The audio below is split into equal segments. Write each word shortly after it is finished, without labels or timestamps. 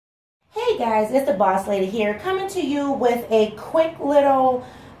guys, it's the Boss Lady here, coming to you with a quick little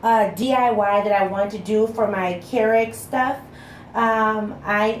DIY that I want to do for my Keurig stuff.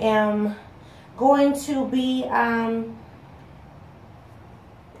 I am going to be, I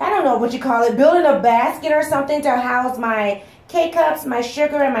don't know what you call it, building a basket or something to house my K-Cups, my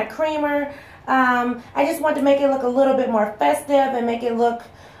sugar, and my creamer. I just want to make it look a little bit more festive and make it look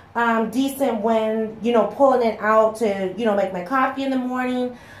decent when, you know, pulling it out to, you know, make my coffee in the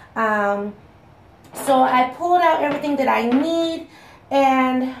morning. So I pulled out everything that I need,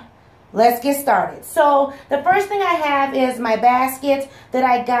 and let's get started. So the first thing I have is my basket that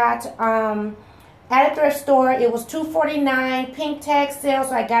I got at a thrift store. It was $2.49, pink tag sale,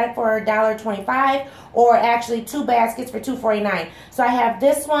 so I got it for $1.25, or actually 2 baskets for $2.49. So I have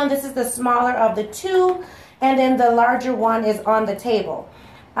this one. This is the smaller of the 2, and then the larger one is on the table.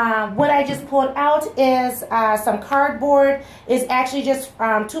 What I just pulled out is some cardboard. It's actually just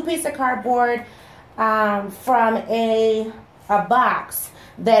 2 pieces of cardboard from a box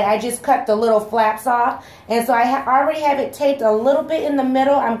that I just cut the little flaps off. And so I already have it taped a little bit in the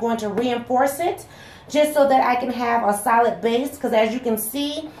middle. I'm going to reinforce it just so that I can have a solid base, because as you can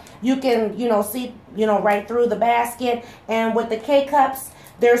see, you can, see right through the basket. And with the K-Cups,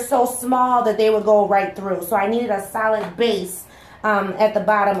 they're so small that they would go right through. So I needed a solid base at the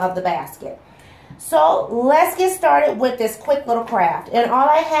bottom of the basket. So let's get started with this quick little craft. And all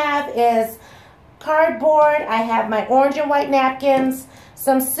I have is cardboard. I have my orange and white napkins,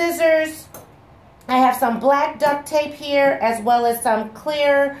 some scissors. I have some black duct tape here, as well as some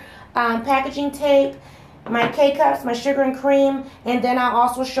clear packaging tape, my K-Cups, my sugar and cream, and then I'll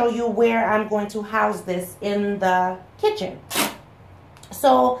also show you where I'm going to house this in the kitchen.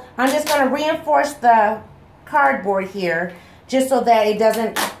 So I'm just going to reinforce the cardboard here, just so that it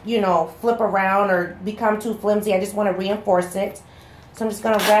doesn't, flip around or become too flimsy. I just want to reinforce it. So I'm just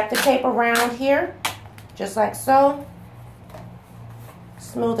going to wrap the tape around here, just like so.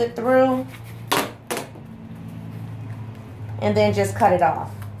 Smooth it through. And then just cut it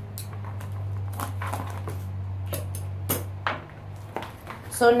off.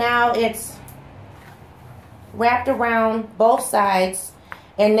 So now it's wrapped around both sides,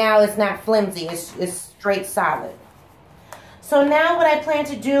 and now it's not flimsy. It's straight solid. So now what I plan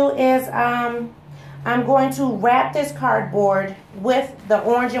to do is I'm going to wrap this cardboard with the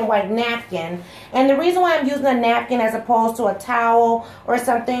orange and white napkin. And the reason why I'm using a napkin as opposed to a towel or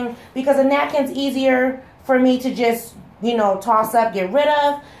something, because a napkin's easier for me to just, toss up, get rid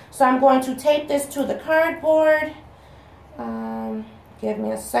of. So I'm going to tape this to the cardboard. Give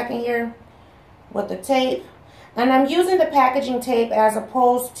me a second here with the tape. And I'm using the packaging tape as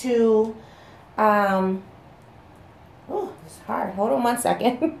opposed to, oh, it's hard. Hold on one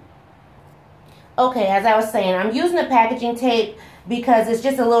second. Okay, as I was saying, I'm using the packaging tape because it's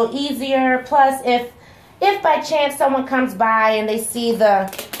just a little easier. Plus, if by chance someone comes by and they see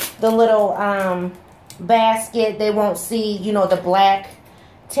the little basket, they won't see, the black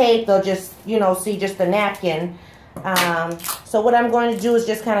tape. They'll just, see just the napkin. So what I'm going to do is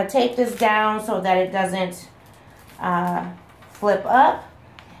just kind of tape this down so that it doesn't flip up.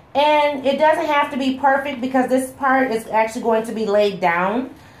 And it doesn't have to be perfect because this part is actually going to be laid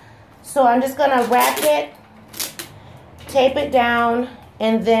down. So I'm just going to wrap it, tape it down,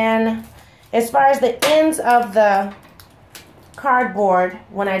 and then as far as the ends of the cardboard,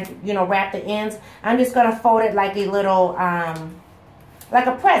 when I, wrap the ends, I'm just going to fold it like a little, like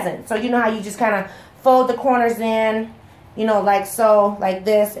a present. So you know how you just kind of fold the corners in, like so, like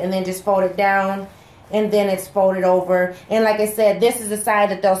this, and then just fold it down. And then it's folded over. And like I said, this is the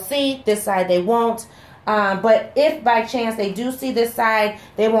side that they'll see. This side they won't. But if by chance they do see this side,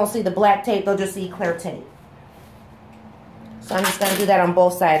 they won't see the black tape. They'll just see clear tape. So I'm just going to do that on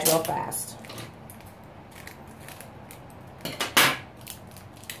both sides real fast.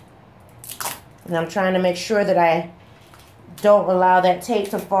 And I'm trying to make sure that I don't allow that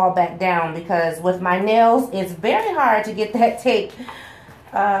tape to fall back down, because with my nails, it's very hard to get that tape,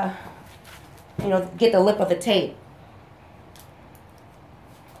 get the lip of the tape.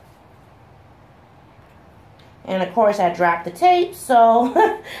 And of course I dropped the tape, so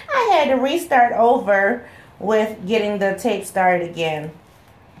I had to restart over with getting the tape started again.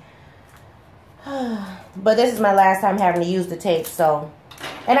 But this is my last time having to use the tape, so.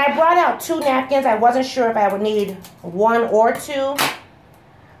 And I brought out 2 napkins. I wasn't sure if I would need 1 or 2,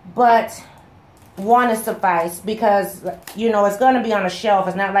 but 1 is suffice, because it's going to be on a shelf.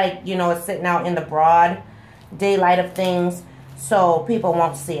 It's not like it's sitting out in the broad daylight of things, so people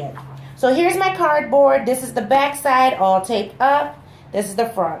won't see it. So here's my cardboard. This is the back side all taped up. This is the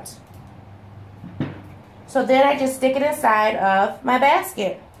front. So then I just stick it inside of my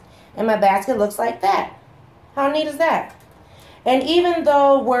basket. and my basket looks like that. How neat is that? And even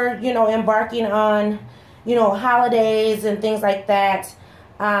though we're, you know, embarking on, you know, holidays and things like that,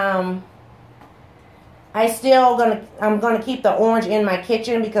 I'm gonna keep the orange in my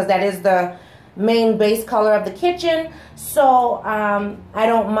kitchen because that is the main base color of the kitchen. So I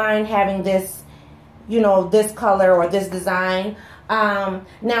don't mind having this, you know, this color or this design.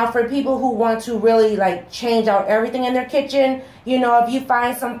 Now for people who want to really like change out everything in their kitchen, you know, if you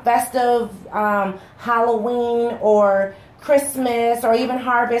find some festive Halloween or Christmas or even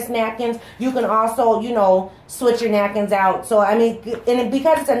harvest napkins, you can also, you know, switch your napkins out. So I mean, and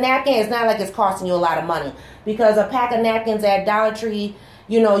because it's a napkin, it's not like it's costing you a lot of money, because a pack of napkins at Dollar Tree,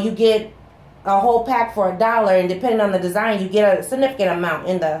 you know, you get a whole pack for $1, and depending on the design, you get a significant amount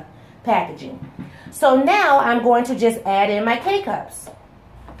in the packaging. So now I'm going to just add in my K-Cups.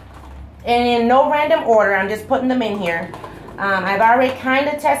 And in no random order, I'm just putting them in here. I've already kind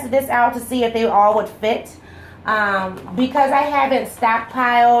of tested this out to see if they all would fit. Because I haven't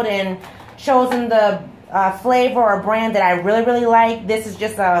stockpiled and chosen the flavor or brand that I really like, this is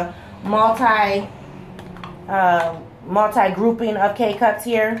just a multi-grouping of K-Cups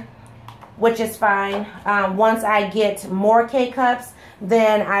here, which is fine. Once I get more K-Cups,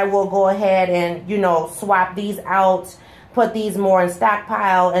 then I will go ahead and, you know, swap these out, put these more in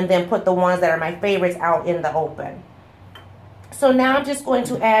stockpile, and then put the ones that are my favorites out in the open. So now I'm just going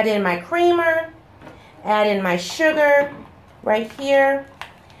to add in my creamer, add in my sugar right here,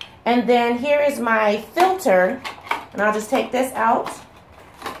 and then here is my filter, and I'll just take this out.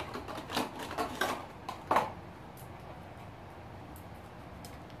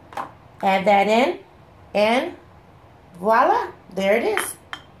 Add that in, and voila, there it is.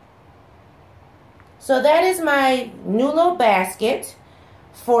 So that is my new little basket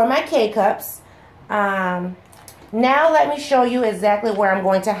for my K-Cups. Now let me show you exactly where I'm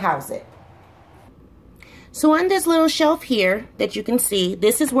going to house it. So on this little shelf here that you can see,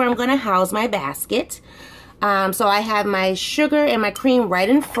 this is where I'm going to house my basket. So I have my sugar and my cream right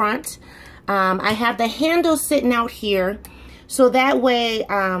in front. I have the handle sitting out here. So that way,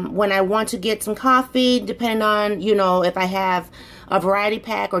 when I want to get some coffee, depending on, you know, if I have a variety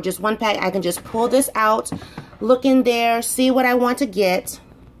pack or just one pack, I can just pull this out, look in there, see what I want to get,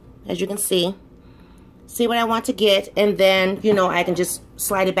 as you can see what I want to get, and then, you know, I can just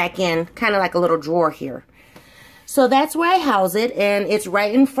slide it back in, kind of like a little drawer here. So that's where I house it, and it's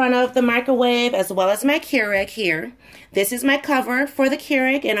right in front of the microwave as well as my Keurig here. This is my cover for the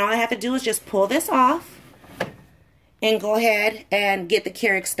Keurig, and all I have to do is just pull this off and go ahead and get the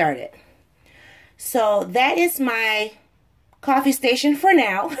Keurig started. So that is my coffee station for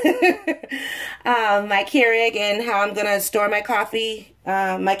now. My Keurig and how I'm gonna store my coffee,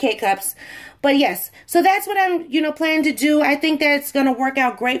 my K-Cups. But yes, so that's what I'm, you know, planning to do. I think that's gonna work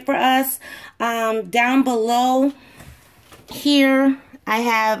out great for us. Down below here, I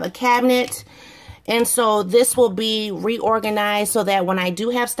have a cabinet. And so this will be reorganized so that when I do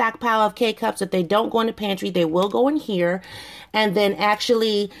have stockpile of K-Cups, if they don't go in the pantry, they will go in here. And then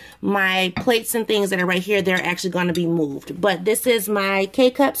actually my plates and things that are right here, they're actually going to be moved. But this is my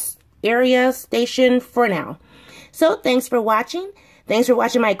K-Cups area station for now. So thanks for watching. Thanks for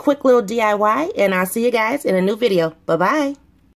watching my quick little DIY, and I'll see you guys in a new video. Bye-bye.